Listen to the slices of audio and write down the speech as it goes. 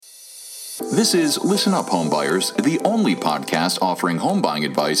This is Listen Up Home Buyers, the only podcast offering home buying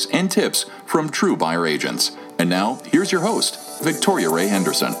advice and tips from true buyer agents. And now, here's your host, Victoria Ray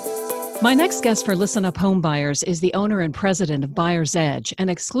Henderson. My next guest for Listen Up Home Buyers is the owner and president of Buyer's Edge, an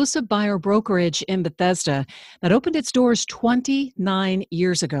exclusive buyer brokerage in Bethesda that opened its doors 29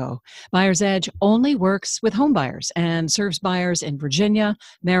 years ago. Buyer's Edge only works with home buyers and serves buyers in Virginia,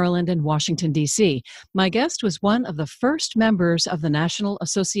 Maryland, and Washington, D.C. My guest was one of the first members of the National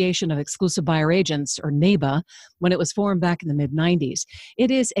Association of Exclusive Buyer Agents, or NABA, when it was formed back in the mid-90s. It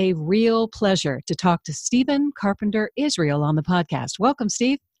is a real pleasure to talk to Stephen Carpenter Israel on the podcast. Welcome,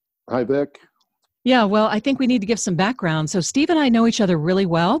 Steve. Hi, Vic. Yeah, well, I think we need to give some background. So Steve and I know each other really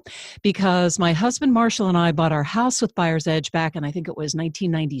well because my husband Marshall and I bought our house with Buyer's Edge back in, I think it was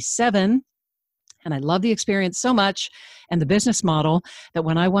 1997. And I love the experience so much and the business model that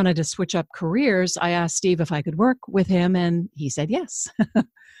when I wanted to switch up careers, I asked Steve if I could work with him, and he said yes. And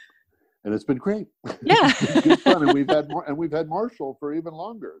it's been great. Yeah. It's been good fun. And we've had Marshall for even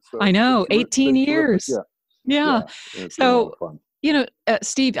longer. So I know, 18 years. Yeah. It's so been a lot of fun. You know,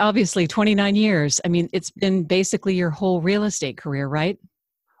 Steve, obviously 29 years. I mean, it's been basically your whole real estate career, right?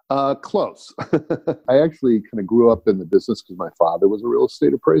 Close. I actually kind of grew up in the business because my father was a real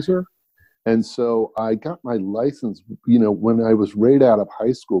estate appraiser. And so I got my license, when I was right out of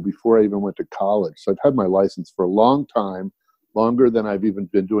high school before I even went to college. So I've had my license for a long time, longer than I've even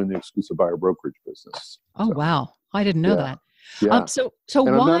been doing the exclusive buyer brokerage business. Oh, so, wow. I didn't know that. Yeah. So and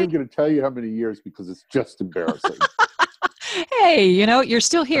why? I'm not even going to tell you how many years because it's just embarrassing. Hey, you're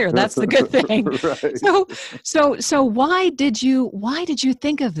still here. That's the good thing. Right. So why did you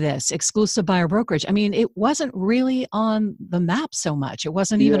think of this exclusive buyer brokerage? I mean, it wasn't really on the map so much. It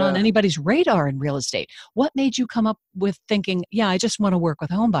wasn't even on anybody's radar in real estate. What made you come up with thinking, I just want to work with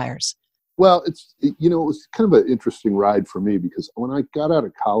home buyers? Well, it was kind of an interesting ride for me because when I got out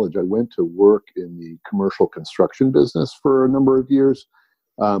of college, I went to work in the commercial construction business for a number of years.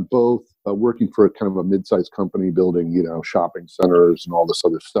 Both working for a kind of a mid-sized company building, shopping centers and all this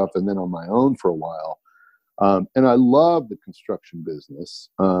other stuff, and then on my own for a while. And I loved the construction business.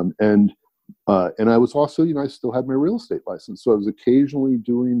 And I was also, I still had my real estate license. So I was occasionally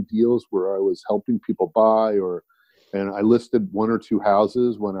doing deals where I was helping people buy and I listed one or two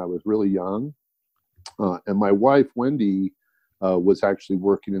houses when I was really young. And my wife, Wendy, was actually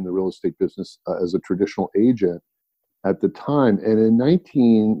working in the real estate business as a traditional agent at the time. And in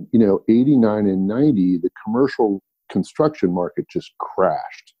 1989 and 90, the commercial construction market just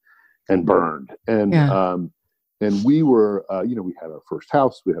crashed and burned. And and we were, we had our first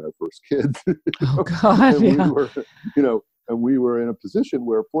house, we had our first kids. Oh God! And we were, and we were in a position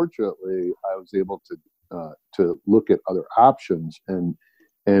where, fortunately, I was able to look at other options. And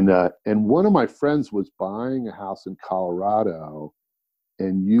one of my friends was buying a house in Colorado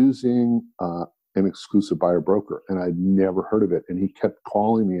and using an exclusive buyer broker, and I'd never heard of it. And he kept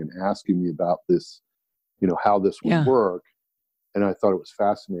calling me and asking me about this, how this would work. And I thought it was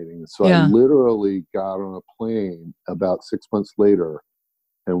fascinating. And so I literally got on a plane about 6 months later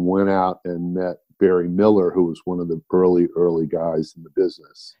and went out and met Barry Miller, who was one of the early guys in the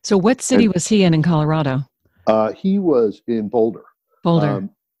business. So what city was he in Colorado? He was in Boulder. Boulder.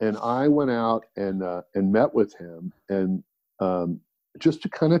 And I went out and met with him and just to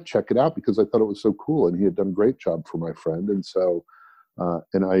kind of check it out because I thought it was so cool, and he had done a great job for my friend. And so,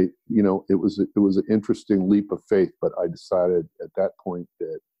 it was an interesting leap of faith, but I decided at that point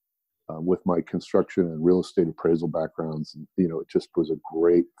that with my construction and real estate appraisal backgrounds, it just was a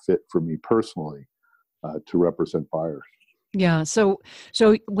great fit for me personally to represent buyers. Yeah. So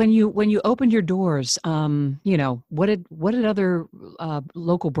when you opened your doors, what did other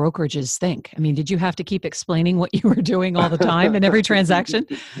local brokerages think? I mean, did you have to keep explaining what you were doing all the time in every transaction?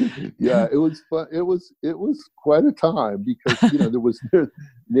 Yeah, it was fun. It was quite a time because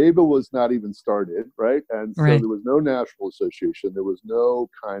NABA was not even started, right? And so there was no national association. There was no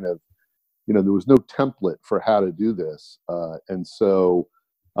kind of, there was no template for how to do this, and so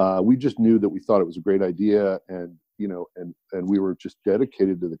we just knew that we thought it was a great idea, and we were just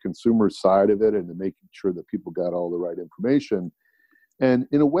dedicated to the consumer side of it and to making sure that people got all the right information. And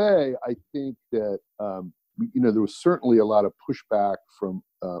in a way, I think that, there was certainly a lot of pushback from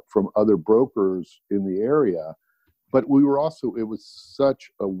other brokers in the area, but we were also, it was such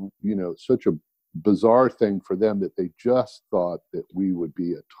a bizarre thing for them that they just thought that we would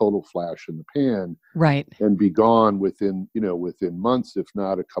be a total flash in the pan, right, and be gone within months, if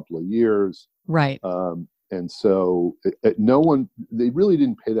not a couple of years, right. And so they really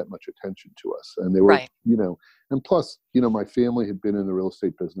didn't pay that much attention to us. And they were, and plus, my family had been in the real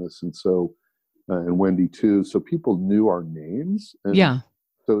estate business. And so, and Wendy too. So people knew our names. And,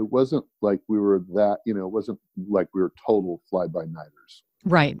 So it wasn't like we were that, it wasn't like we were total fly-by-nighters.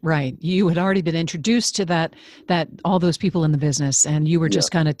 Right, right. You had already been introduced to that all those people in the business, and you were Yeah,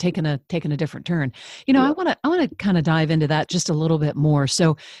 just kind of taking a different turn. I yeah. want to kind of dive into that just a little bit more.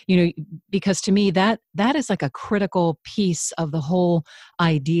 So, because to me that is like a critical piece of the whole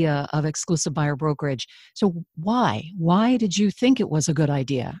idea of exclusive buyer brokerage. So why did you think it was a good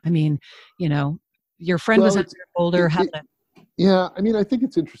idea? I mean, your friend was Well, out there in Boulder it, having it, yeah, I mean, I think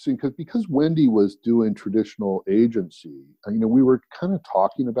it's interesting because Wendy was doing traditional agency, we were kind of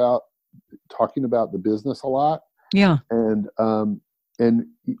talking about the business a lot. yeah. And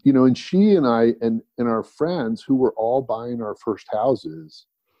she and I and our friends who were all buying our first houses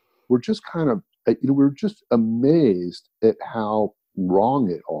were just kind of, we were just amazed at how wrong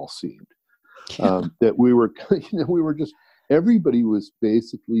it all seemed. Yeah. That we were, we were just, everybody was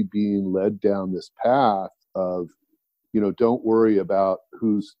basically being led down this path of, don't worry about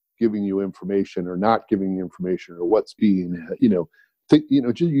who's giving you information or not giving you information or what's being,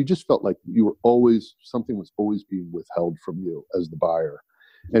 you just felt like something was always being withheld from you as the buyer.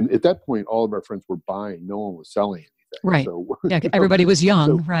 And at that point, all of our friends were buying. No one was selling anything. Right. So, Yeah, everybody was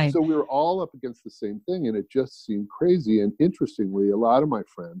young, so, right. so we were all up against the same thing, and it just seemed crazy. And interestingly, a lot of my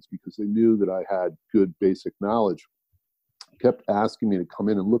friends, because they knew that I had good basic knowledge, kept asking me to come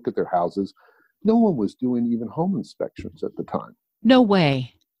in and look at their houses. No one was doing even home inspections at the time. No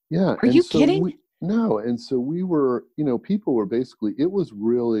way. Yeah. Are you kidding? No. And so we were, people were basically, it was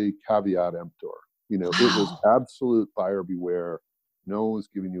really caveat emptor. It was Wow. absolute buyer beware. No one was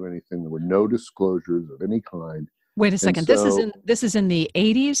giving you anything. There were no disclosures of any kind. Wait a And second. so This is in the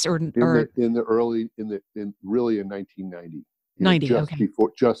 80s or really in 1990, 90? Okay.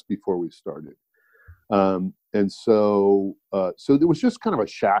 just before we started. And so there was just kind of a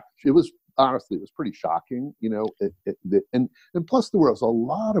shock. It was pretty shocking, and plus there was a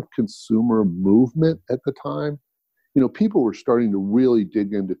lot of consumer movement at the time. People were starting to really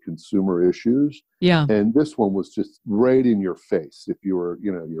dig into consumer issues. Yeah. And this one was just right in your face. If you were,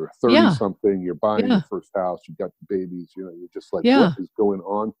 you're 30 Yeah. something, you're buying Yeah. your first house, you've got the babies, you're just like, Yeah. what is going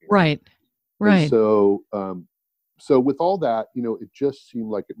on here? Right. And Right. so with all that, it just seemed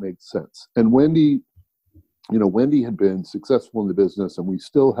like it made sense. And Wendy had been successful in the business, and we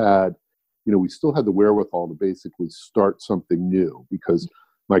still had the wherewithal to basically start something new, because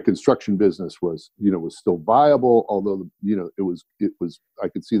my construction business was still viable, although it was I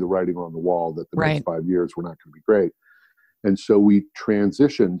could see the writing on the wall that the Right. next 5 years were not going to be great. And so we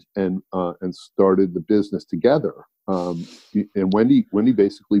transitioned and started the business together. And Wendy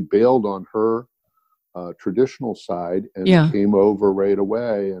basically bailed on her traditional side and Yeah. came over right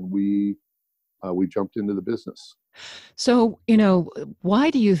away, and we jumped into the business. So, why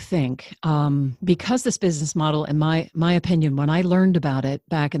do you think, because this business model, in my opinion, when I learned about it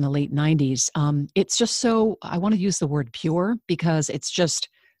back in the late 90s, it's just so, I want to use the word pure because it's just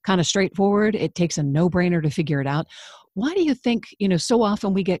kind of straightforward. It takes a no-brainer to figure it out. Why do you think, so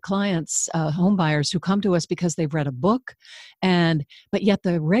often we get clients, home buyers who come to us because they've read a book, but yet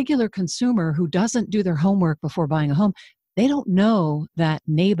the regular consumer who doesn't do their homework before buying a home, they don't know that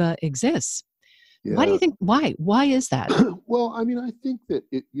NABA exists. Yeah. Why do you think, why is that? Well, I mean, I think that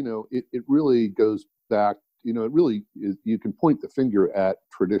it really goes back, it really is, you can point the finger at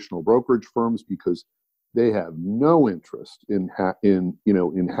traditional brokerage firms because they have no interest in having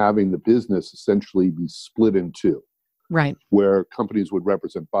the business essentially be split in two. Right. Where companies would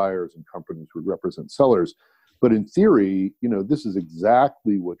represent buyers and companies would represent sellers. But in theory, this is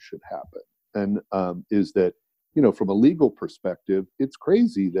exactly what should happen. And is that, from a legal perspective, it's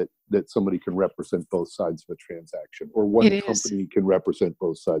crazy that somebody can represent both sides of a transaction, or one company can represent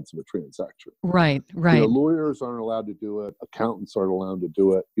both sides of a transaction. Right, right. Lawyers aren't allowed to do it. Accountants aren't allowed to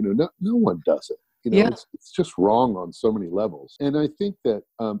do it. No one does it. Yeah. It's just wrong on so many levels. And I think that,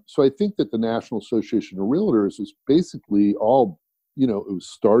 I think that the National Association of Realtors is basically all, it was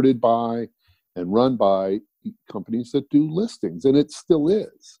started by and run by companies that do listings, and it still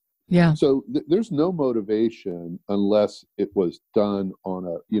is. Yeah. So there's no motivation unless it was done on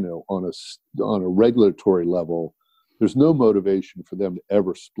a regulatory level. There's no motivation for them to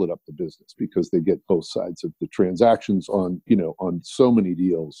ever split up the business because they get both sides of the transactions on so many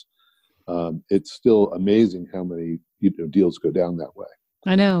deals. It's still amazing how many deals go down that way.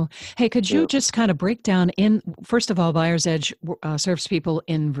 I know. Hey, could you Yeah, just kind of break down first of all, Buyer's Edge serves people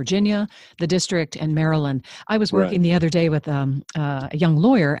in Virginia, the district, and Maryland. I was right. working the other day with a young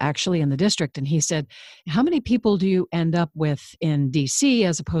lawyer actually in the district, and he said, how many people do you end up with in DC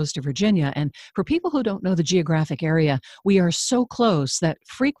as opposed to Virginia? And for people who don't know the geographic area, we are so close that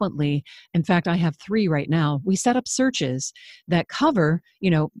frequently, in fact, I have 3 right now, we set up searches that cover,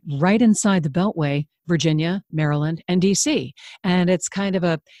 right inside the Beltway, Virginia, Maryland, and DC. And it's kind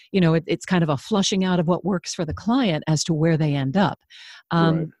of it's kind of a flushing out of what works for the client as to where they end up.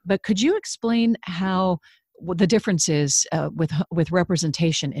 Right. But could you explain how what the difference is with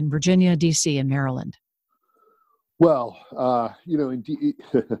representation in Virginia, DC, and Maryland? Well,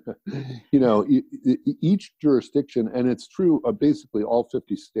 each jurisdiction, and it's true of basically all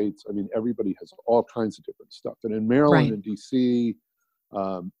 50 states. I mean, everybody has all kinds of different stuff. And in Maryland Right. and DC,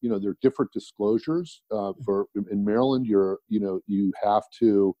 there are different disclosures. In Maryland, you have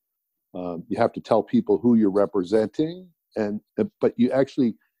to tell people who you're representing, but you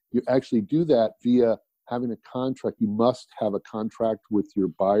actually do that via having a contract. You must have a contract with your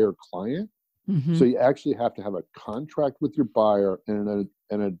buyer client. Mm-hmm. So you actually have to have a contract with your buyer and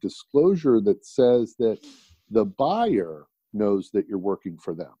a disclosure that says that the buyer knows that you're working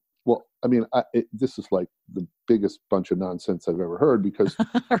for them. Well, I mean, this is like the biggest bunch of nonsense I've ever heard, because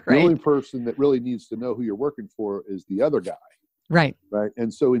Right. the only person that really needs to know who you're working for is the other guy. Right. Right.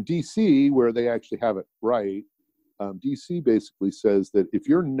 And so in DC, where they actually have it right, DC basically says that if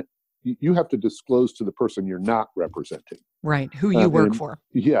you have to disclose to the person you're not representing. Right. Who you work and, for.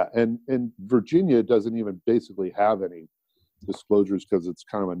 Yeah. And Virginia doesn't even basically have any disclosures because it's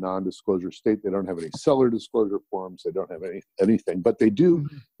kind of a non-disclosure state. They don't have any seller disclosure forms. They don't have anything, but they do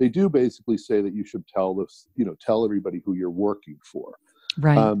basically say that you should tell everybody who you're working for.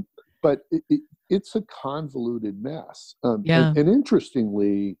 Right. But it's a convoluted mess. Yeah. And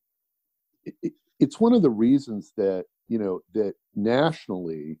interestingly, it's one of the reasons that, that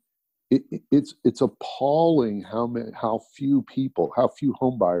nationally, it's appalling how few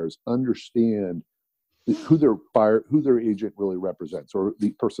home buyers understand who their agent really represents, or the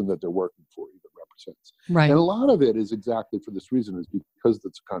person that they're working for even represents. Right. And a lot of it is exactly for this reason, is because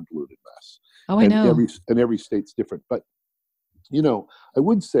it's a convoluted mess. Oh, I know. Every state's different. But, I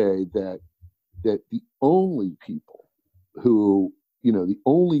would say that the only people in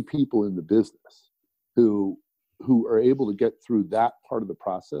the business who are able to get through that part of the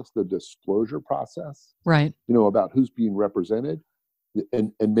process, the disclosure process, Right. About who's being represented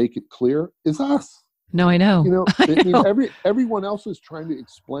and make it clear, is us. No, I know. I mean, everyone else is trying to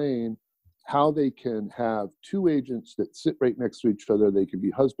explain how they can have 2 agents that sit right next to each other. They can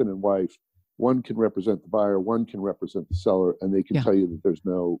be husband and wife. One can represent the buyer, one can represent the seller, and they can tell you that there's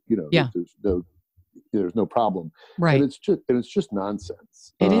no, that there's no problem. Right. And it's just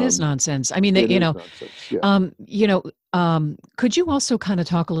nonsense. It is nonsense. I mean, could you also kind of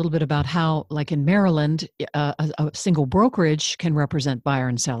talk a little bit about how, like in Maryland, a single brokerage can represent buyer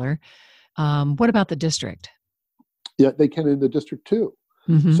and seller? What about the district? Yeah, they can in the district too.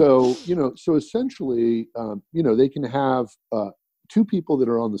 Mm-hmm. So essentially, they can have 2 people that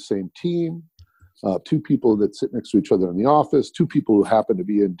are on the same team, 2 people that sit next to each other in the office, 2 people who happen to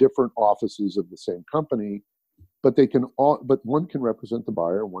be in different offices of the same company, but one can represent the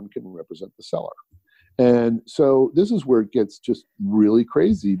buyer, one can represent the seller. And so this is where it gets just really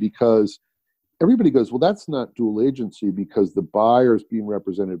crazy, because everybody goes, well, that's not dual agency because the buyer is being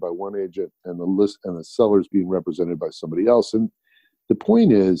represented by one agent and the seller is being represented by somebody else. And the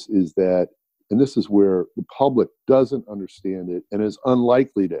point is that, and this is where the public doesn't understand it and is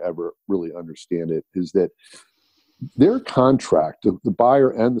unlikely to ever really understand it, is that their contract, the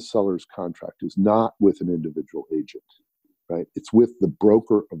buyer and the seller's contract, is not with an individual agent, right? It's with the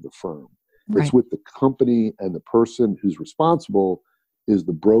broker of the firm. Right. It's with the company, and the person who's responsible is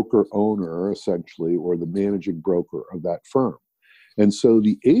the broker owner, essentially, or the managing broker of that firm. And so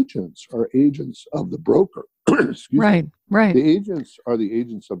the agents are agents of the broker. Right. The agents are the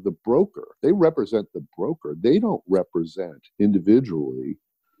agents of the broker. They represent the broker. They don't represent individually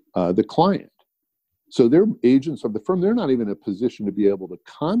the client. So they're agents of the firm. They're not even in a position to be able to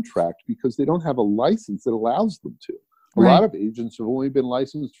contract because they don't have a license that allows them to. A lot of agents have only been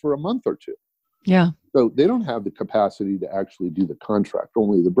licensed for a month or 2. Yeah. So they don't have the capacity to actually do the contract.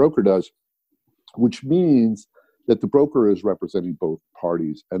 Only the broker does, which means that the broker is representing both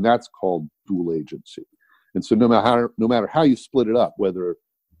parties, and that's called dual agency. And so no matter how you split it up, whether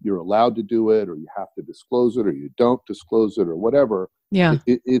you're allowed to do it or you have to disclose it or you don't disclose it or whatever, Yeah.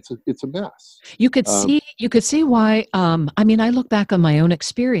 It's a mess. You could see why, I mean, I look back on my own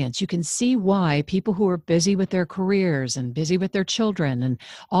experience. You can see why people who are busy with their careers and busy with their children and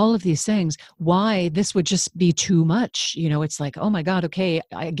all of these things, why this would just be too much. It's like, oh my God, okay,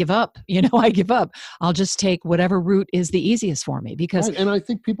 I give up. I give up. I'll just take whatever route is the easiest for me because Right. And I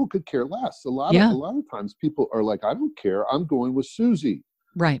think people could care less. yeah, A lot of times people are like, I don't care. I'm going with Susie.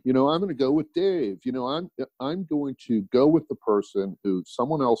 right. I'm going to go with Dave. I'm going to go with the person who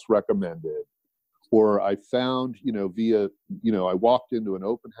someone else recommended, or I found, via, I walked into an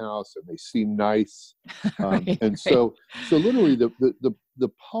open house and they seemed nice. Right, And right. so literally the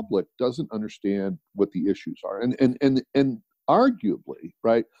public doesn't understand what the issues are. And arguably,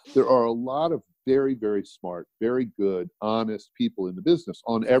 right, there are a lot of very, very smart, very good, honest people in the business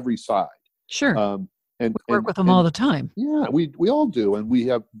on every side. Sure. And we work with them all the time. Yeah, we all do, and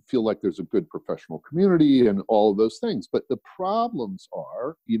we feel like there's a good professional community and all of those things. But the problems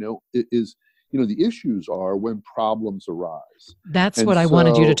are, the issues are when problems arise. That's And what I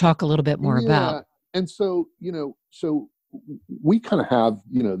wanted you to talk a little bit more about. yeah, and so we kind of have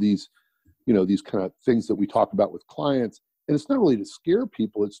these kind of things that we talk about with clients, and it's not really to scare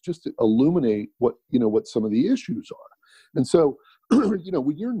people; it's just to illuminate what some of the issues are. And so when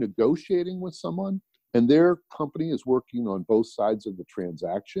you're negotiating with someone, and their company is working on both sides of the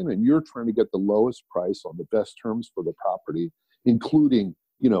transaction, and you're trying to get the lowest price on the best terms for the property, including,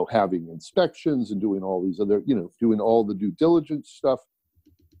 having inspections and doing all these other, doing all the due diligence stuff.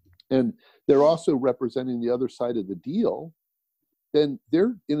 And they're also representing the other side of the deal. Then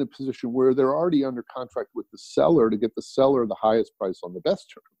they're in a position where they're already under contract with the seller to get the seller the highest price on the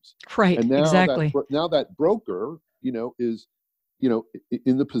best terms. Right. And now exactly. now that broker, is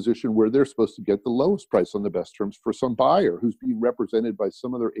in the position where they're supposed to get the lowest price on the best terms for some buyer who's being represented by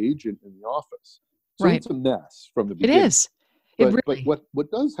some other agent in the office. So right. It's a mess from the beginning. It is. Really... But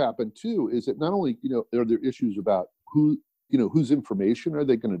what does happen too is that not only, are there issues about whose information are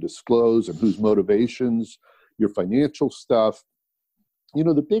they going to disclose and whose motivations, your financial stuff.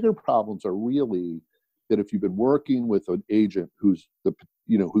 The bigger problems are really that if you've been working with an agent who's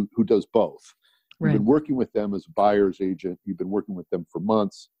who does both. You've been working with them as a buyer's agent. You've been working with them for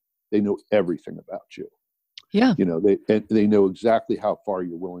months. They know everything about you. Yeah. They know exactly how far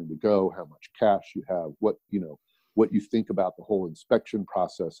you're willing to go, how much cash you have, what you think about the whole inspection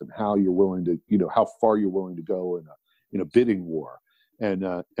process, and how you're willing to, how far you're willing to go in a bidding war. And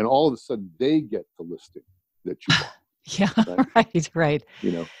all of a sudden they get the listing that you want. Yeah. Right.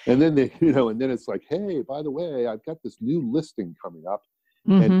 And then and then it's like, hey, by the way, I've got this new listing coming up.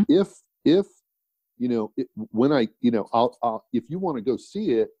 Mm-hmm. And if when I'll if you want to go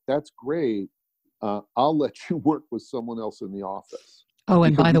see it, that's great. I'll let you work with someone else in the office. Oh,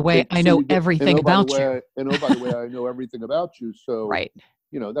 and by the way, I know everything about you. And oh, by the way, I know everything about you. So, right.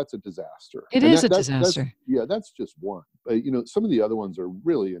 That's a disaster. It is a disaster. That's just one. But, some of the other ones are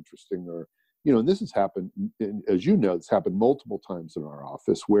really interesting. Or, and this has happened, and as you know, it's happened multiple times in our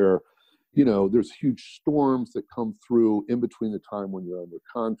office where, there's huge storms that come through in between the time when you're under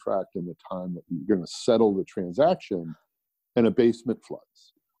contract and the time that you're going to settle the transaction, and a basement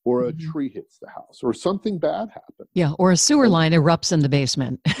floods, or a tree hits the house, or something bad happens. Yeah, or a sewer line erupts in the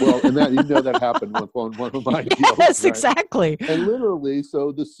basement. Well, and that that happened with one of my deals. Yes, right? exactly. And literally,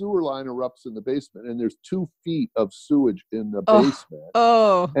 so the sewer line erupts in the basement, and there's 2 feet of sewage in the basement.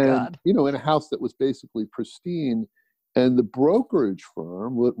 Oh, and, God. In a house that was basically pristine. And the brokerage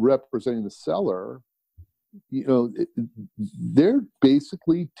firm representing the seller, they're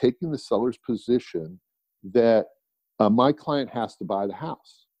basically taking the seller's position that my client has to buy the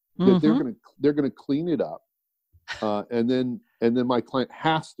house. That they're going to clean it up, and then my client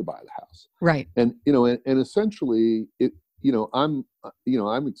has to buy the house. Right. And and essentially I'm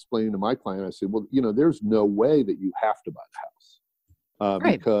explaining to my client, I say, well, there's no way that you have to buy the house.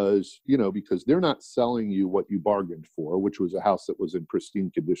 Right. Because they're not selling you what you bargained for, which was a house that was in pristine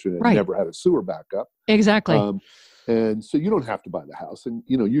condition and right. never had a sewer backup. Exactly. And so you don't have to buy the house, and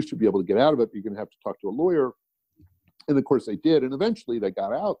you should be able to get out of it. But you're going to have to talk to a lawyer. And of course they did, and eventually they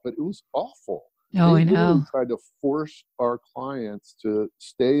got out. But it was awful. Oh, they I know. Tried to force our clients to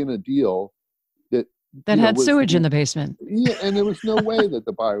stay in a deal that had sewage in the basement. Yeah, and there was no way that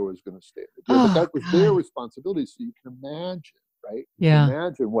the buyer was going to stay in the deal. But that was their responsibility. So you can imagine. Right? Yeah.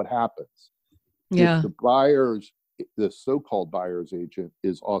 Imagine what happens if the so-called buyer's agent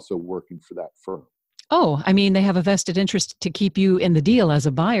is also working for that firm. Oh, I mean, they have a vested interest to keep you in the deal as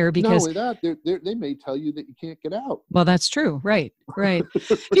a buyer Not because, only that, they may tell you that you can't get out. well, that's true. Right. Right.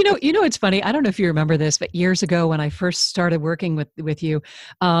 It's funny. I don't know if you remember this, but years ago when I first started working with you,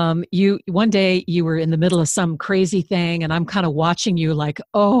 you one day you were in the middle of some crazy thing, and I'm kind of watching you like,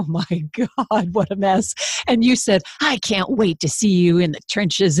 oh my God, what a mess. And you said, I can't wait to see you in the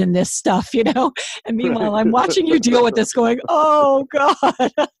trenches in this stuff, And meanwhile, I'm watching you deal with this, going, oh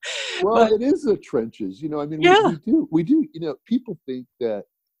God. Well, But it is the trenches. I mean, yeah, we do. People think that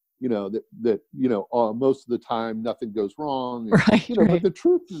most of the time nothing goes wrong. And, right, But right. the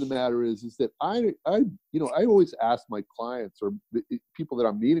truth of the matter is that I always ask my clients or the people that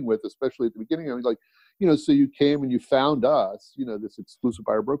I'm meeting with, especially at the beginning, I'm like, so you came and you found us, this exclusive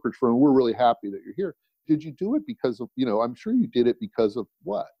buyer brokerage firm. We're really happy that you're here. Did you do it because of, I'm sure you did it because of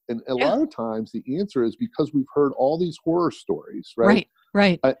what? And a Yeah, lot of times the answer is because we've heard all these horror stories, right?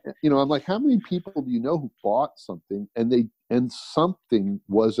 right, right, I'm like, how many people do you know who bought something and something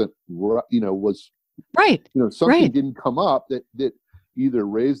wasn't, was, right, something right. didn't come up that either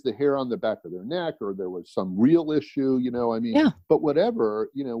raised the hair on the back of their neck or there was some real issue, I mean, Yeah, but whatever,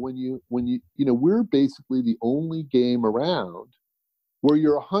 we're basically the only game around where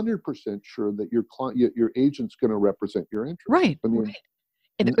you're 100% sure that your client, your agent's going to represent your interest. right, I mean, right.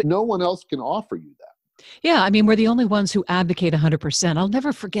 It- no one else can offer you that. Yeah, I mean, we're the only ones who advocate 100%. I'll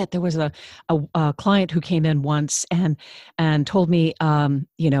never forget there was a client who came in once and told me, a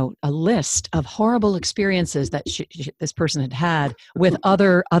list of horrible experiences that this person had with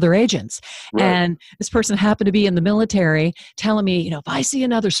other agents. Right. And this person happened to be in the military, telling me, if I see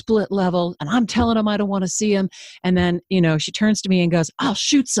another split level, and I'm telling him I don't want to see him, and then she turns to me and goes, "I'll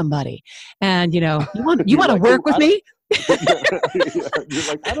shoot somebody." And you want to Like, work with me? You're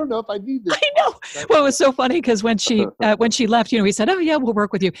like, I don't know if I need this. I know. Well, it was so funny because when she left, he said, "Oh yeah, we'll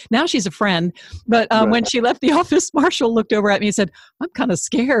work with you." Now she's a friend, but Right. when she left the office, Marshall looked over at me and said, "I'm kind of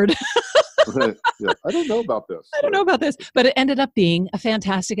scared. Right. Yeah. I don't know about this. I don't know about this." But it ended up being a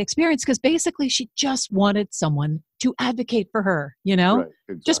fantastic experience because basically she just wanted someone to advocate for her. Right.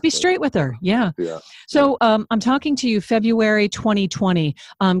 Just be Exactly. straight with her. Yeah. Yeah. So I'm talking to you February 2020.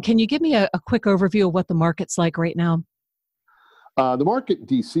 Can you give me a quick overview of what the market's like right now? The market in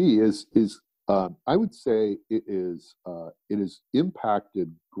DC is I would say it is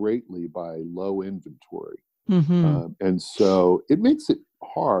impacted greatly by low inventory, Mm-hmm. and so it makes it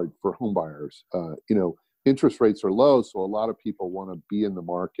hard for home buyers. Interest rates are low, so a lot of people want to be in the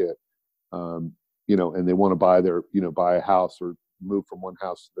market, and they want to buy a house or move from one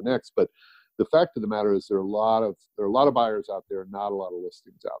house to the next. But the fact of the matter is there are a lot of buyers out there, not a lot of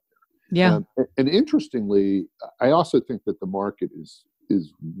listings out there. Yeah. And interestingly, I also think that the market is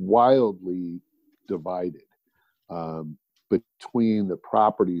wildly divided between the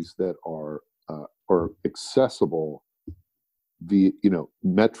properties that are accessible via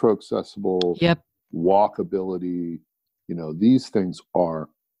metro accessible, Yep. walkability. These things are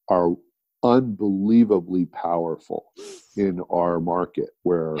unbelievably powerful in our market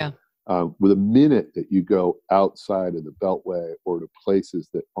where. Yeah. With a minute that you go outside of the Beltway or to places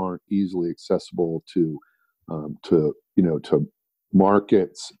that aren't easily accessible to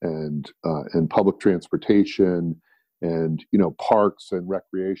markets and public transportation and parks and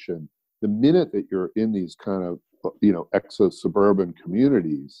recreation, the minute that you're in these kind of exo-suburban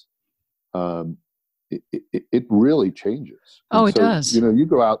communities, it really changes. Oh, And it so, does. You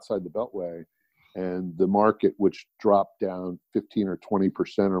go outside the Beltway. And the market, which dropped down 15 or 20%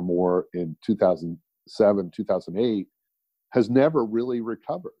 or more in 2007, 2008, has never really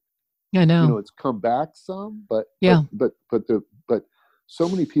recovered. I know. It's come back some, but Yeah. but so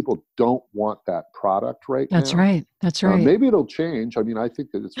many people don't want that product right now. That's right. That's right. Maybe it'll change. I mean, I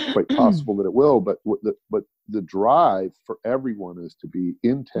think that it's quite possible that it will. But the drive for everyone is to be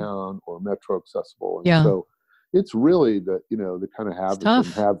in town or metro accessible, and Yeah. so. It's really the kind of haves and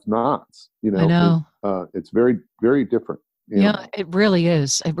have-nots. I know. It's very, very different. Yeah, it really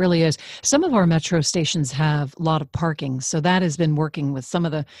is. It really is. Some of our metro stations have a lot of parking. So that has been working with some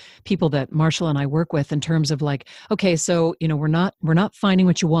of the people that Marshall and I work with in terms of like, okay, so, we're not finding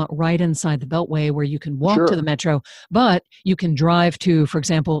what you want right inside the Beltway where you can walk to the metro, but you can drive to, for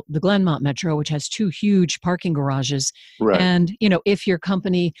example, the Glenmont Metro, which has 2 huge parking garages. Right. And, if your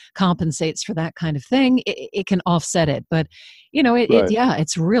company compensates for that kind of thing, it can offset it. But,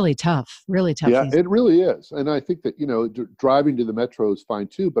 it's really tough, really tough. Yeah, it really is. And I think that, driving to the metro is fine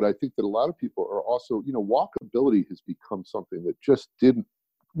too, but I think that a lot of people are also, walkability has become something that just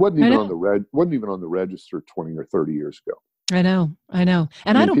wasn't even on the register 20 or 30 years ago. I know. And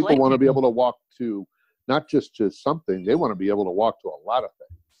I don't people want to be people. able to walk to not just to something, they want to be able to walk to a lot of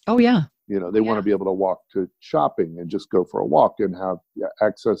things. Oh yeah. They want to be able to walk to shopping and just go for a walk and have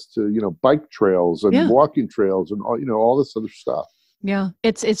access to, bike trails and walking trails and all this other stuff. Yeah,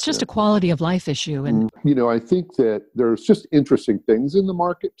 it's just a quality of life issue. And I think that there's just interesting things in the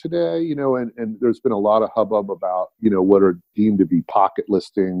market today, and there's been a lot of hubbub about, what are deemed to be pocket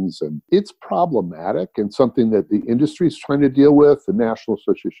listings. And it's problematic and something that the industry is trying to deal with. The National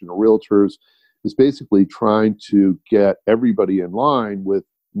Association of Realtors is basically trying to get everybody in line with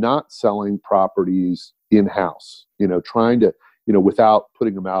not selling properties in-house, trying to, without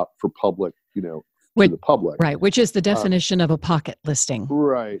putting them out for public, to the public. Right, which is the definition of a pocket listing.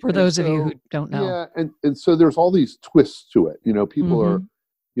 Right. For those of you who don't know. Yeah, and so there's all these twists to it. People are,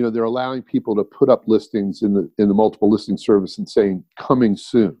 they're allowing people to put up listings in the multiple listing service and saying coming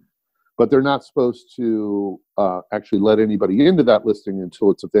soon. But they're not supposed to actually let anybody into that listing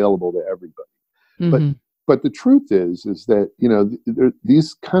until it's available to everybody. But the truth is that,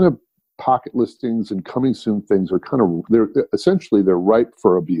 these kind of pocket listings and coming soon things are they're essentially ripe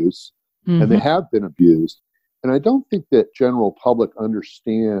for abuse, and they have been abused. And I don't think that general public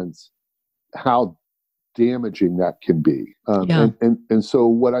understands how damaging that can be. And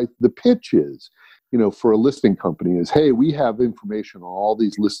so the pitch is, for a listing company is, hey, we have information on all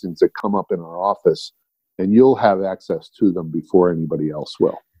these listings that come up in our office, and you'll have access to them before anybody else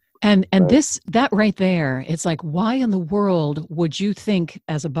will. And that right there, it's like, why in the world would you think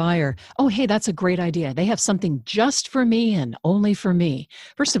as a buyer, oh, hey, that's a great idea. They have something just for me and only for me.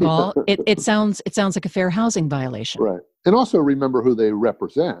 First of all, it sounds like a fair housing violation. Right. And also remember who they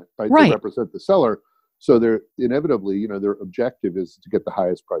represent, right? They represent the seller. So they're inevitably, their objective is to get the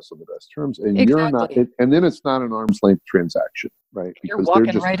highest price on the best terms. And you're not, and then it's not an arm's length transaction, right? Because you're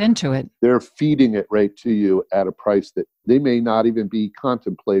walking right into it. They're feeding it right to you at a price that they may not even be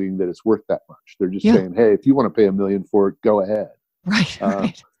contemplating that it's worth that much. They're just saying, hey, if you want to pay $1 million for it, go ahead.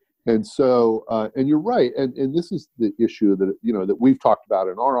 Right. And so, and you're right. And this is the issue that, that we've talked about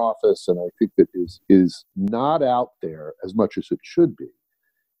in our office. And I think that is not out there as much as it should be,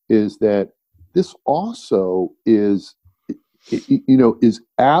 is that this also is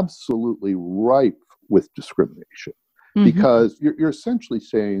absolutely ripe with discrimination, because you're essentially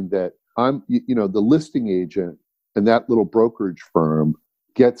saying that the listing agent and that little brokerage firm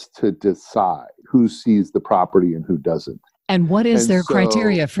gets to decide who sees the property and who doesn't. And what is their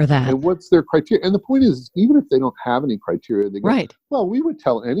criteria for that? And what's their criteria? And the point is, even if they don't have any criteria, they go, well, we would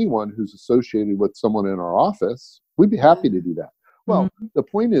tell anyone who's associated with someone in our office, we'd be happy to do that. Well, the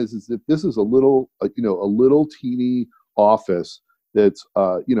point is that this is a little teeny office that's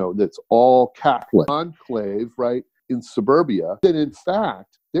all Catholic enclave, right, in suburbia. That in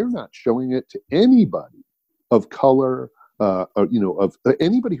fact they're not showing it to anybody of color, of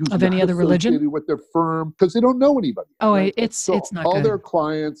anybody who's of any other religion with their firm, because they don't know anybody. Oh, right? It's not all good. Their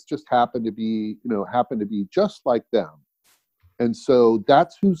clients just happen to be just like them. And so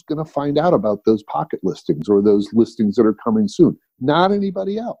that's who's going to find out about those pocket listings or those listings that are coming soon, not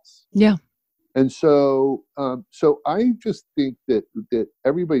anybody else. Yeah. And so, I just think that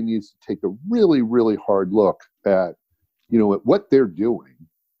everybody needs to take a really, really hard look at, at what they're doing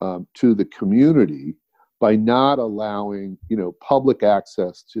to the community by not allowing, public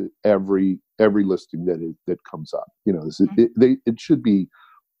access to every listing that comes up. It should be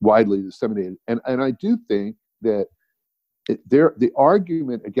widely disseminated. And I do think that the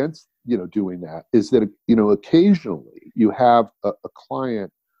argument against doing that is that occasionally you have a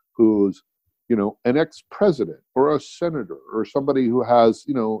client who's an ex-president or a senator or somebody who has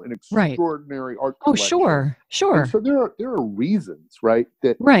an extraordinary art collection. Sure. And so there are reasons, right,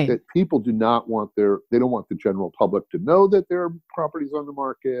 that people do not want they don't want the general public to know that their property's on the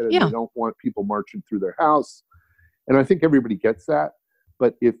market, and they don't want people marching through their house. And I think everybody gets that.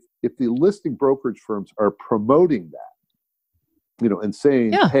 But if the listing brokerage firms are promoting that, and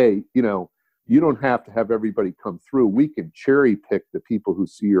saying, hey, you don't have to have everybody come through. We can cherry pick the people who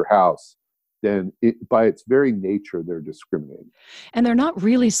see your house. Then by its very nature, they're discriminating. And they're not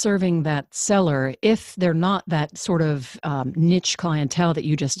really serving that seller if they're not that sort of niche clientele that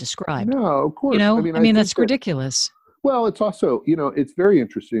you just described. No, of course. I mean that's ridiculous. Well, it's also, it's very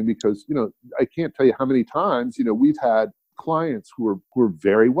interesting because, I can't tell you how many times, we've had clients who are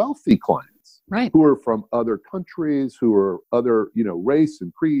very wealthy clients. Right. Who are from other countries, who are other, race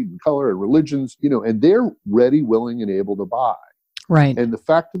and creed and color and religions, and they're ready, willing, and able to buy. Right. And the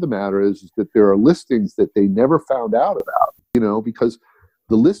fact of the matter is that there are listings that they never found out about, because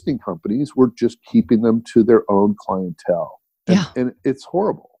the listing companies were just keeping them to their own clientele. And it's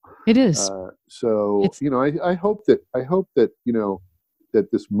horrible. It is. I hope that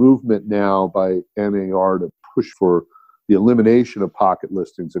that this movement now by NAR to push for the elimination of pocket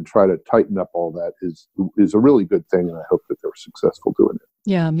listings and try to tighten up all that is a really good thing, and I hope that they're successful doing it.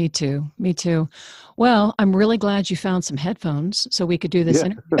 Yeah, me too. Me too. Well, I'm really glad you found some headphones so we could do this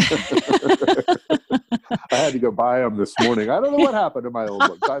interview. I had to go buy them this morning. I don't know what happened to my old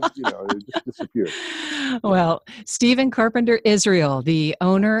ones. They just disappeared. Well, Stephen Carpenter Israel, the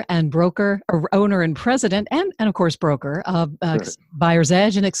owner and president, and of course broker of Buyer's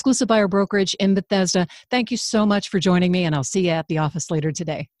Edge, an exclusive buyer brokerage in Bethesda. Thank you so much for joining me, and I'll see you at the office later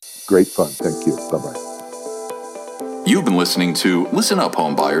today. Great fun. Thank you. Bye-bye. You've been listening to Listen Up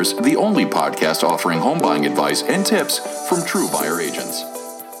Home Buyers, the only podcast offering home buying advice and tips from true buyer agents.